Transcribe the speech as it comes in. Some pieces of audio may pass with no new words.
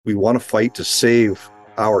we want to fight to save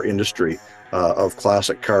our industry of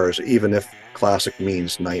classic cars, even if classic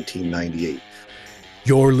means 1998.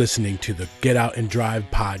 You're listening to the Get Out and Drive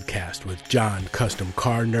podcast with John, Custom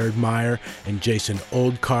Car Nerd Meyer, and Jason,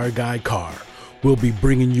 Old Car Guy Carr. We'll be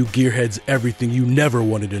bringing you gearheads everything you never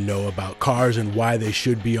wanted to know about cars and why they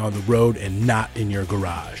should be on the road and not in your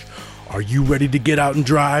garage. Are you ready to get out and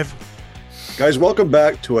drive? Guys, welcome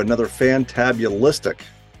back to another fantabulistic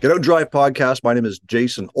Get Out and Drive podcast. My name is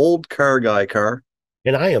Jason, Old Car Guy Carr.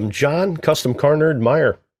 And I am John, Custom Car Nerd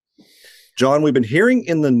Meyer. John, we've been hearing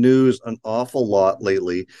in the news an awful lot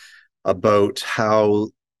lately about how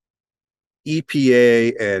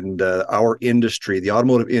EPA and our industry, the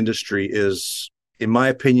automotive industry, is, in my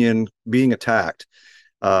opinion, being attacked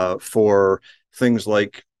for things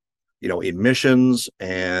like, emissions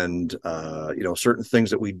and, certain things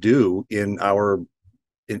that we do in our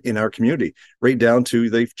community, right down to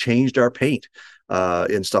they've changed our paint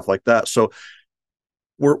and stuff like that. So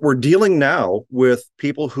we're dealing now with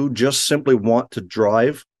people who just simply want to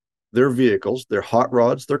drive their vehicles, their hot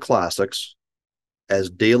rods, their classics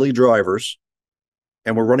as daily drivers.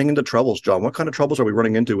 And we're running into troubles, John. What kind of troubles are we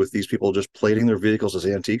running into with these people just plating their vehicles as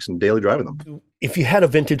antiques and daily driving them? If you had a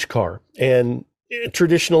vintage car, and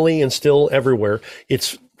traditionally and still everywhere,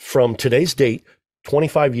 it's from today's date,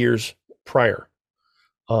 25 years prior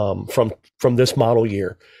from this model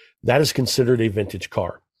year, that is considered a vintage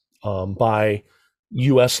car by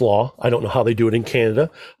U.S. law. I don't know how they do it in Canada,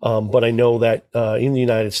 but I know that in the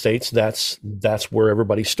United States, that's where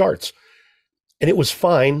everybody starts. And it was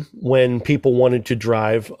fine when people wanted to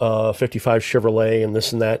drive a 55 Chevrolet and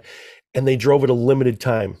this and that, and they drove it a limited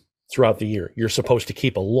time throughout the year. You're supposed to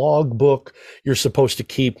keep a log book. You're supposed to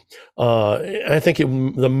keep, I think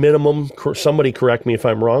the minimum, somebody correct me if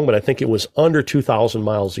I'm wrong, but I think it was under 2,000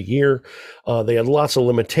 miles a year. They had lots of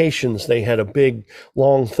limitations. They had a big,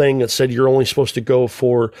 long thing that said you're only supposed to go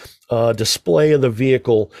for display of the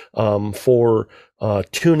vehicle, for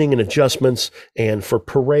tuning and adjustments, and for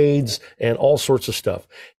parades and all sorts of stuff.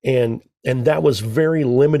 And that was very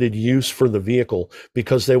limited use for the vehicle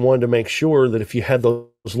because they wanted to make sure that if you had those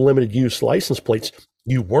limited use license plates,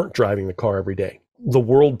 you weren't driving the car every day. The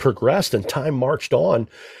world progressed and time marched on.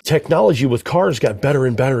 Technology with cars got better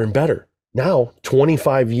and better and better. Now,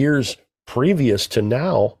 25 years previous to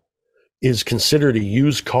now is considered a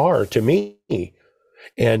used car to me.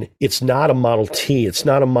 And it's not a Model T. It's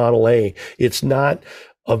not a Model A. It's not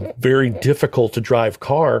a very difficult to drive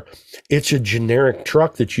car. It's a generic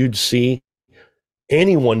truck that you'd see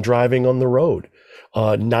anyone driving on the road.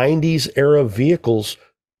 90s era vehicles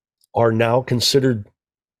are now considered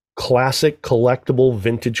classic, collectible,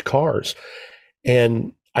 vintage cars.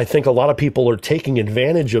 And I think a lot of people are taking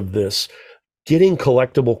advantage of this, getting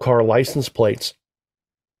collectible car license plates,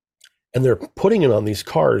 and they're putting it on these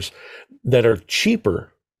cars that are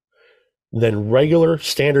cheaper than regular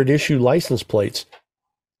standard issue license plates.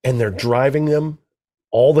 And they're driving them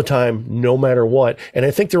all the time, no matter what. And I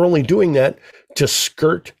think they're only doing that to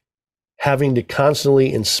skirt having to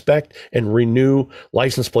constantly inspect and renew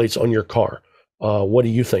license plates on your car. What do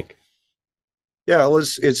you think? Yeah,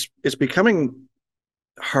 it's becoming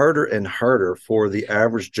harder and harder for the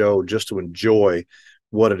average Joe just to enjoy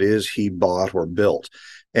what it is he bought or built.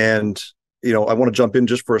 And, I want to jump in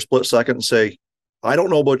just for a split second and say, I don't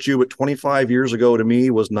know about you, but 25 years ago to me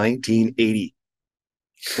was 1980.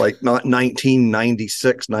 Like not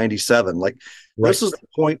 1996, 97. Like right. This is the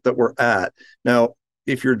point that we're at. Now,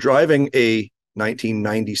 if you're driving a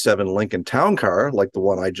 1997 Lincoln Town Car, like the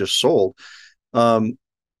one I just sold,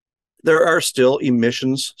 there are still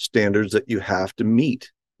emissions standards that you have to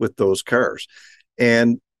meet with those cars.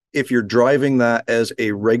 And if you're driving that as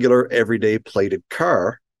a regular, everyday plated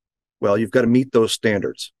car, well, you've got to meet those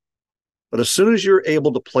standards. But as soon as you're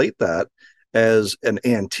able to plate that as an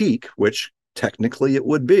antique, which technically it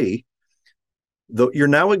would be, though, you're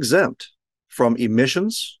now exempt from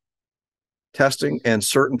emissions testing and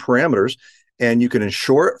certain parameters, and you can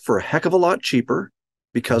insure it for a heck of a lot cheaper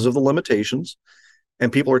because of the limitations,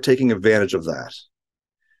 and people are taking advantage of that.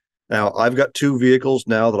 Now, I've got two vehicles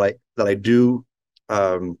now that I do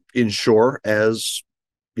insure as,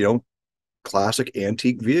 classic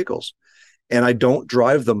antique vehicles, and I don't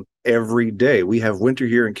drive them every day. We have winter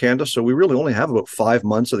here in Canada, so we really only have about 5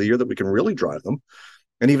 months of the year that we can really drive them.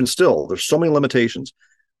 And even still, there's so many limitations.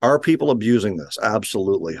 Are people abusing this?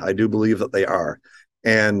 Absolutely. I do believe that they are.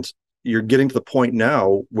 And you're getting to the point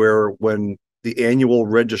now where when the annual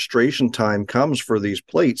registration time comes for these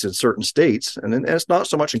plates in certain states, and it's not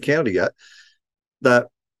so much in Canada yet, that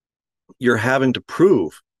you're having to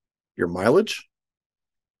prove your mileage,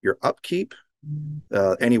 your upkeep,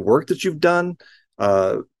 any work that you've done,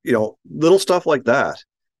 little stuff like that,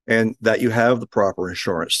 and that you have the proper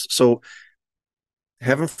insurance. So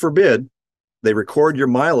heaven forbid they record your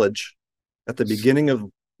mileage at the beginning of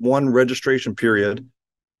one registration period,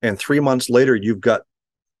 and 3 months later you've got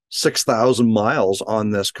 6,000 miles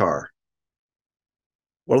on this car.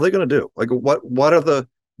 What are they going to do? Like, what are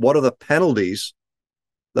the penalties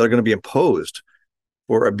that are going to be imposed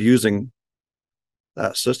for abusing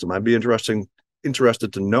that system? I'd be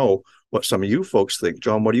interested to know what some of you folks think.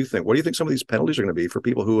 John, what do you think? What do you think some of these penalties are going to be for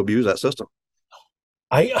people who abuse that system?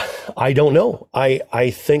 I don't know. I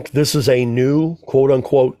think this is a new quote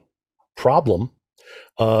unquote problem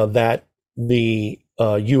that the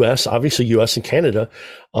U.S., obviously U.S. and Canada,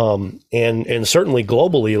 and certainly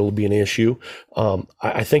globally it'll be an issue.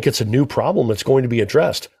 I think it's a new problem that's going to be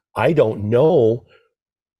addressed. I don't know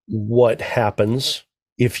what happens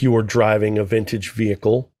if you are driving a vintage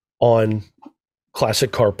vehicle on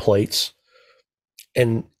classic car plates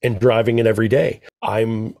and driving it every day.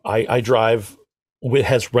 I drive, it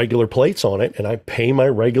has regular plates on it, and I pay my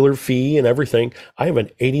regular fee and everything. I have an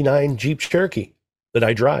 89 Jeep Cherokee that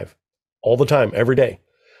I drive all the time, every day.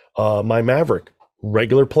 My Maverick,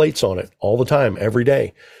 regular plates on it all the time, every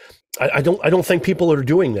day. I don't think people are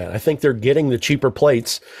doing that. I think they're getting the cheaper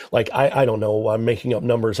plates. Like, I don't know, I'm making up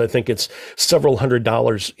numbers. I think it's several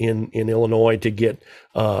 $100s in Illinois to get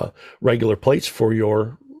regular plates for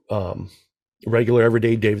your regular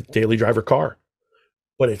everyday daily driver car.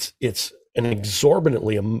 But it's an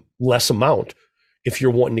exorbitantly less amount if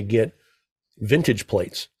you're wanting to get vintage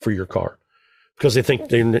plates for your car, because they think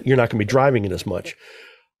you're not going to be driving it as much.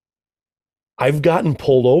 I've gotten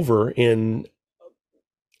pulled over and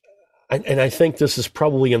I think this is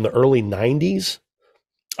probably in the early 90s.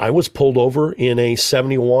 I was pulled over in a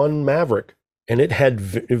 71 Maverick, and it had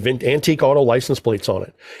antique auto license plates on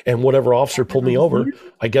it. And whatever officer pulled me over,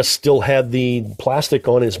 I guess still had the plastic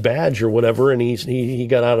on his badge or whatever. And he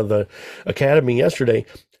got out of the academy yesterday.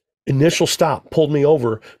 Initial stop, pulled me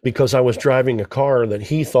over because I was driving a car that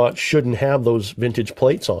he thought shouldn't have those vintage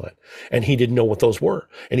plates on it. And he didn't know what those were.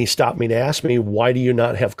 And he stopped me to ask me, why do you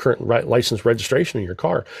not have current license registration in your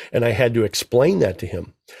car? And I had to explain that to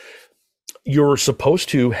him. You're supposed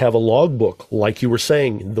to have a logbook, like you were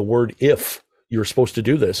saying, the word if. You're supposed to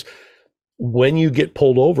do this. When you get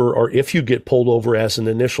pulled over, or if you get pulled over as an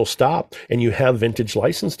initial stop and you have vintage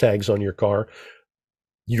license tags on your car,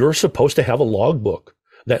 you're supposed to have a logbook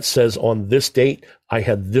that says, on this date, I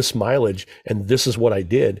had this mileage and this is what I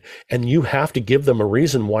did. And you have to give them a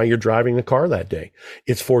reason why you're driving the car that day.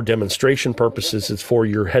 It's for demonstration purposes. It's for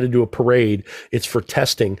you're headed to a parade. It's for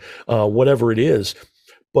testing, whatever it is.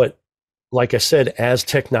 But like I said, as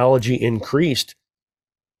technology increased,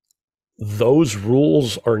 those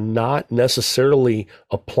rules are not necessarily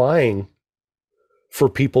applying for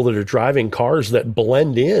people that are driving cars that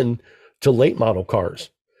blend in to late model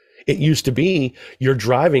cars. It used to be you're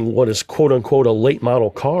driving what is quote unquote a late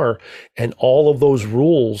model car, and all of those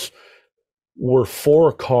rules were for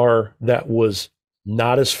a car that was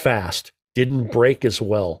not as fast, didn't brake as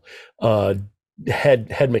well,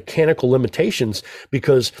 had mechanical limitations,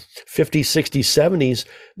 because 50s, 60s, 70s,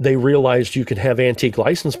 they realized you could have antique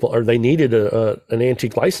license plate, or they needed an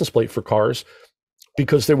antique license plate for cars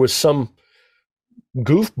because there was some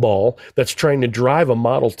goofball that's trying to drive a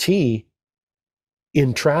Model T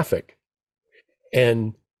in traffic.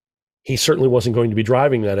 And he certainly wasn't going to be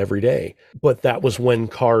driving that every day. But that was when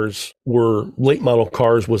cars were late model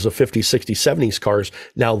cars, was a 50s, 60s, 70s cars.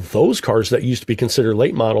 Now those cars that used to be considered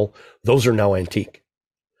late model, those are now antique.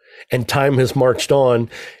 And time has marched on,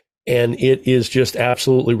 and it is just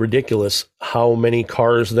absolutely ridiculous how many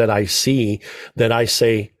cars that I see that I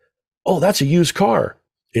say, oh, that's a used car.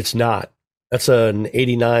 It's not. That's an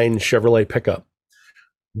 89 Chevrolet pickup.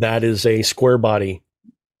 That is a square body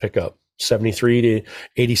pickup, 73 to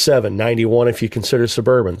 87, 91 if you consider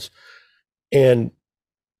Suburbans. And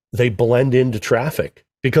they blend into traffic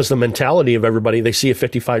because the mentality of everybody, they see a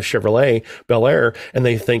 55 Chevrolet Bel Air and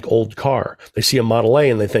they think old car. They see a Model A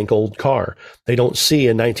and they think old car. They don't see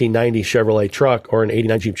a 1990 Chevrolet truck or an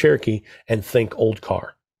 89 Jeep Cherokee and think old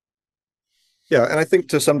car. Yeah, and I think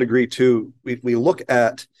to some degree too, we look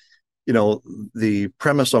at the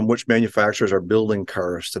premise on which manufacturers are building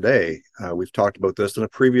cars today. We've talked about this in a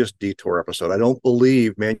previous Detour episode. I don't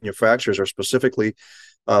believe manufacturers are specifically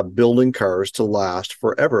building cars to last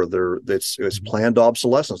forever. It's planned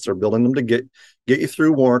obsolescence. They're building them to get you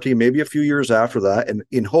through warranty, maybe a few years after that, and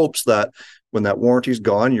in hopes that when that warranty's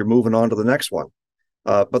gone, you're moving on to the next one.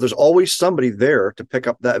 But there's always somebody there to pick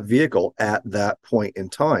up that vehicle at that point in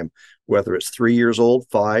time, whether it's 3 years old,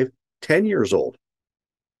 5, 10 years old.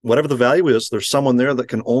 Whatever the value is, there's someone there that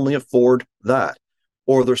can only afford that.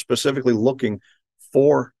 or they're specifically looking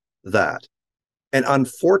for that. And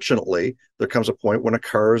unfortunately, there comes a point when a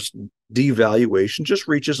car's devaluation just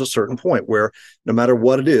reaches a certain point where no matter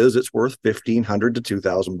what it is, it's worth $1,500 to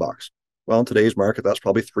 $2,000. Well, in today's market, that's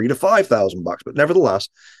probably $3,000 to $5,000. But nevertheless,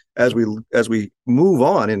 as we move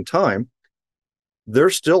on in time, they're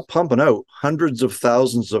still pumping out hundreds of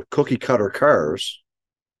thousands of cookie cutter cars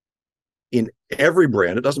in every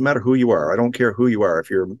brand. It doesn't matter who you are. I don't care who you are. If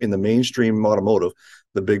you're in the mainstream automotive,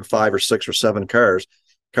 the big 5 or 6 or 7 car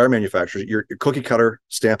manufacturers, you're cookie cutter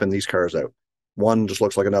stamping these cars out. One just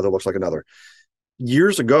looks like another.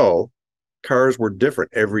 Years ago, cars were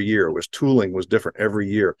different every year. Tooling was different every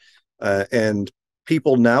year. And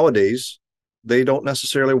people nowadays, they don't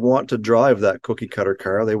necessarily want to drive that cookie cutter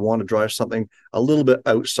car. They want to drive something a little bit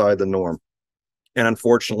outside the norm. And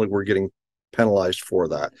unfortunately, we're getting penalized for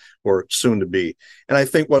that, or soon to be. And I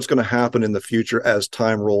think what's going to happen in the future as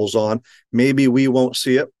time rolls on, maybe we won't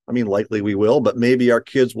see it. I mean, likely we will, but maybe our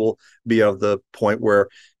kids will be of the point where,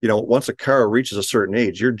 once a car reaches a certain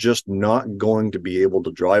age, you're just not going to be able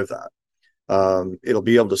to drive that. It'll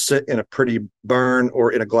be able to sit in a pretty barn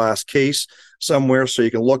or in a glass case somewhere so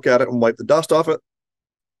you can look at it and wipe the dust off it.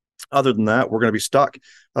 Other than that, we're going to be stuck,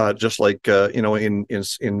 just like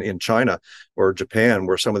in China or Japan,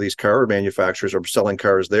 where some of these car manufacturers are selling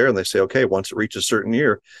cars there, and they say, okay, once it reaches a certain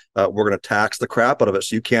year, we're going to tax the crap out of it,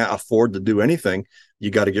 so you can't afford to do anything.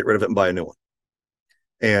 You got to get rid of it and buy a new one.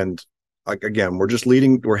 And again,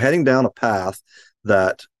 we're heading down a path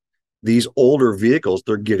that these older vehicles,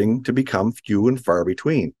 they're getting to become few and far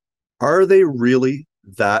between. Are they really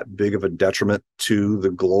that big of a detriment to the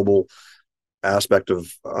global aspect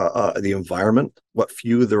of the environment, what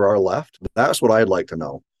few there are left? That's what I'd like to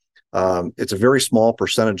know. It's a very small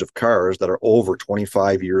percentage of cars that are over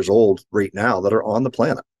 25 years old right now that are on the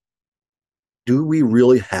planet. Do we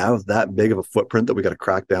really have that big of a footprint that we got to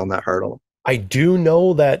crack down that hard on? I do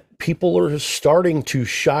know that people are starting to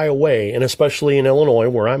shy away, and especially in Illinois,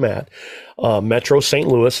 where I'm at, Metro St.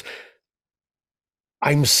 Louis,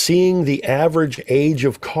 I'm seeing the average age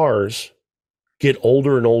of cars get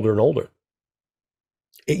older and older and older.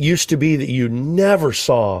 It used to be that you never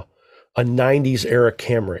saw a 90s era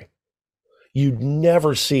Camry. You'd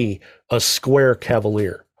never see a square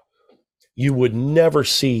Cavalier. You would never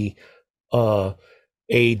see a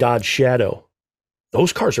Dodge Shadow.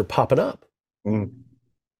 Those cars are popping up. Mm.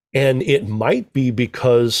 And it might be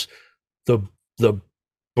because the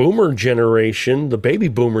boomer generation, the baby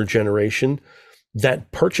boomer generation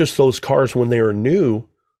that purchased those cars when they were new,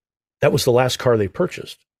 that was the last car they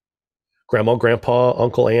purchased. Grandma, grandpa,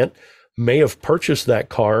 uncle, aunt may have purchased that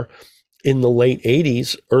car in the late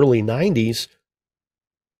 80s, early 90s,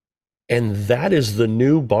 and that is the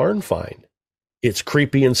new barn find. It's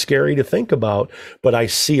creepy and scary to think about, but I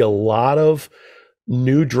see a lot of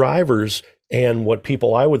new drivers, and what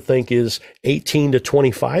people I would think is 18 to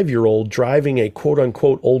 25-year-old driving a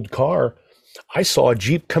quote-unquote old car. I saw a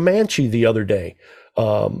Jeep Comanche the other day. The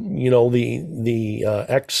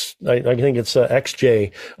I think it's a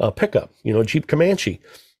XJ pickup, Jeep Comanche.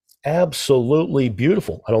 Absolutely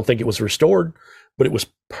beautiful. I don't think it was restored, but it was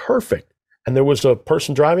perfect. And there was a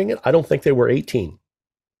person driving it. I don't think they were 18.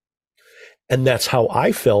 And that's how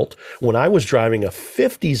I felt when I was driving a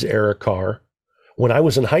 50s era car when I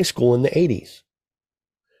was in high school in the 80s.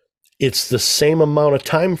 It's the same amount of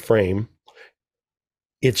time frame.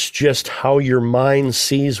 It's just how your mind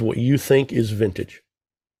sees what you think is vintage.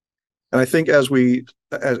 And I think as we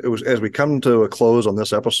come to a close on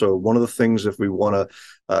this episode, one of the things, if we want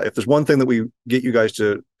to, if there's one thing that we get you guys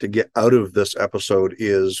to get out of this episode,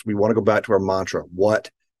 is we want to go back to our mantra: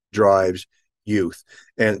 what drives youth?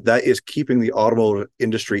 And that is keeping the automotive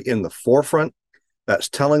industry in the forefront. That's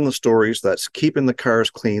telling the stories. That's keeping the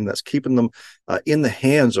cars clean. That's keeping them in the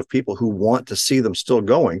hands of people who want to see them still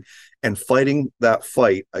going, and fighting that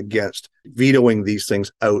fight against vetoing these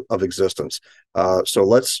things out of existence. So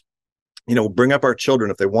let's, bring up our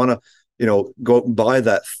children. If they want to, go buy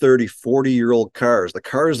that 30, 40-year-old cars, the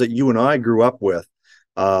cars that you and I grew up with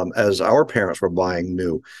as our parents were buying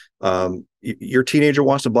new. Your teenager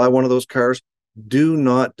wants to buy one of those cars. Do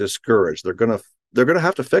not discourage. They're going to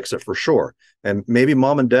have to fix it for sure. And maybe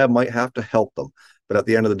mom and dad might have to help them. But at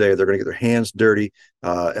the end of the day, they're going to get their hands dirty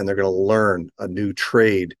and they're going to learn a new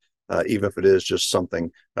trade, even if it is just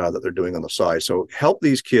something that they're doing on the side. So help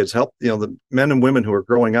these kids, help the men and women who are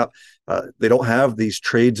growing up. They don't have these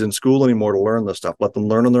trades in school anymore to learn this stuff. Let them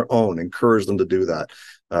learn on their own. Encourage them to do that.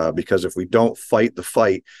 Because if we don't fight the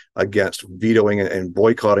fight against vetoing and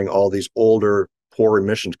boycotting all these older, poor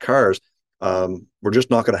emissions cars, we're just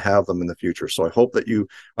not going to have them in the future. So I hope that you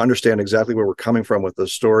understand exactly where we're coming from with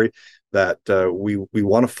this story, that we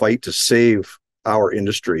want to fight to save our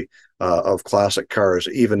industry of classic cars,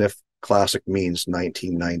 even if classic means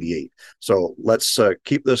 1998. So let's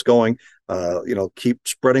keep this going. Keep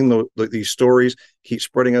spreading these stories, keep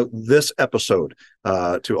spreading out this episode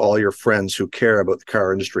to all your friends who care about the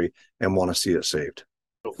car industry and want to see it saved.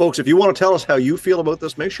 Folks, if you want to tell us how you feel about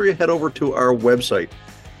this, make sure you head over to our website,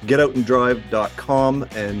 getoutanddrive.com,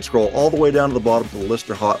 and scroll all the way down to the bottom to the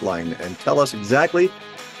listener hotline and tell us exactly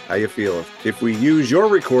how you feel. If we use your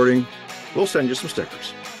recording, we'll send you some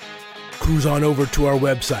stickers. Cruise on over to our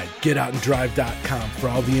website, getoutanddrive.com, for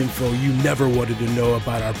all the info you never wanted to know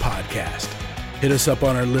about our podcast. Hit us up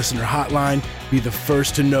on our listener hotline, be the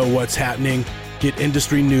first to know what's happening, get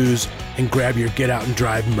industry news, and grab your Get Out and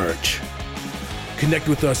Drive merch. Connect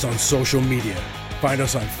with us on social media. Find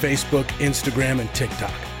us on Facebook, Instagram, and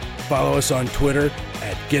TikTok. Follow us on Twitter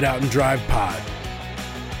at Get Out and Drive Pod.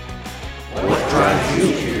 What drives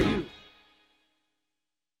you?